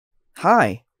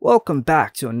Hi, welcome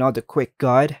back to another quick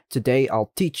guide. Today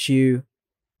I'll teach you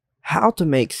how to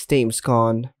make Steam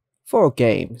Scan for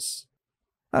games.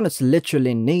 And it's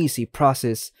literally an easy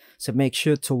process, so make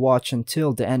sure to watch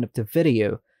until the end of the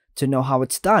video to know how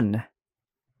it's done.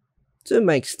 To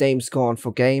make Steam Scan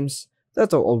for games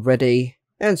that are already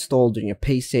installed on your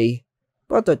PC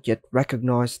but not yet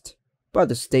recognized by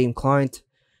the Steam client,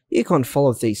 you can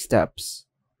follow these steps.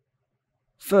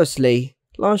 Firstly,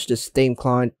 launch the Steam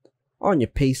client on your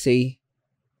PC.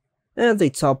 In the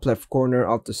top left corner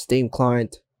of the Steam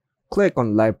client, click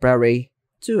on Library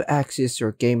to access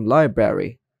your game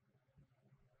library.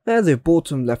 At the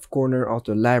bottom left corner of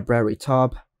the Library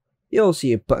tab, you'll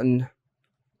see a button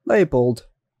labeled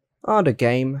Add a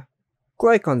Game.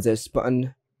 Click on this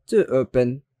button to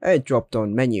open a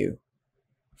drop-down menu.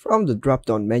 From the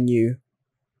drop-down menu,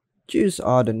 choose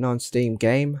Add a non-Steam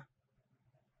game.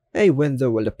 A window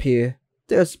will appear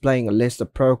displaying a list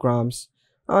of programs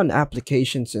and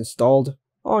applications installed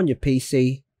on your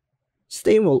PC.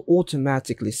 Steam will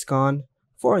automatically scan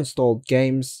for installed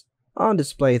games and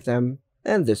display them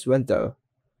in this window.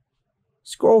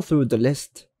 Scroll through the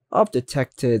list of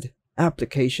detected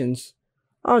applications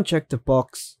and check the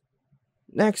box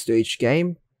next to each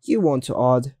game you want to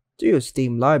add to your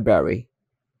Steam library.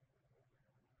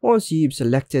 Once you've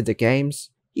selected the games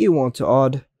you want to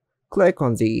add, click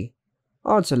on the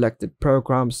Add Selected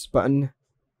Programs button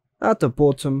at the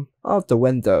bottom of the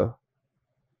window.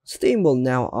 Steam will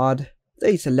now add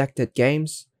the selected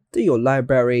games to your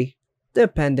library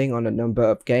depending on the number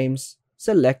of games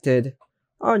selected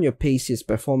and your PC's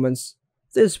performance.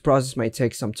 This process may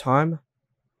take some time.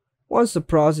 Once the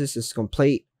process is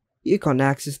complete, you can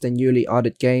access the newly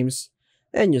added games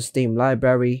in your Steam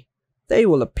library. They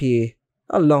will appear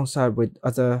alongside with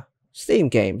other Steam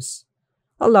games,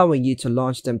 allowing you to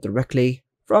launch them directly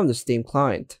from the Steam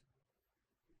client.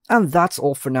 And that's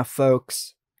all for now,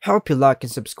 folks. Hope you like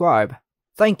and subscribe.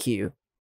 Thank you.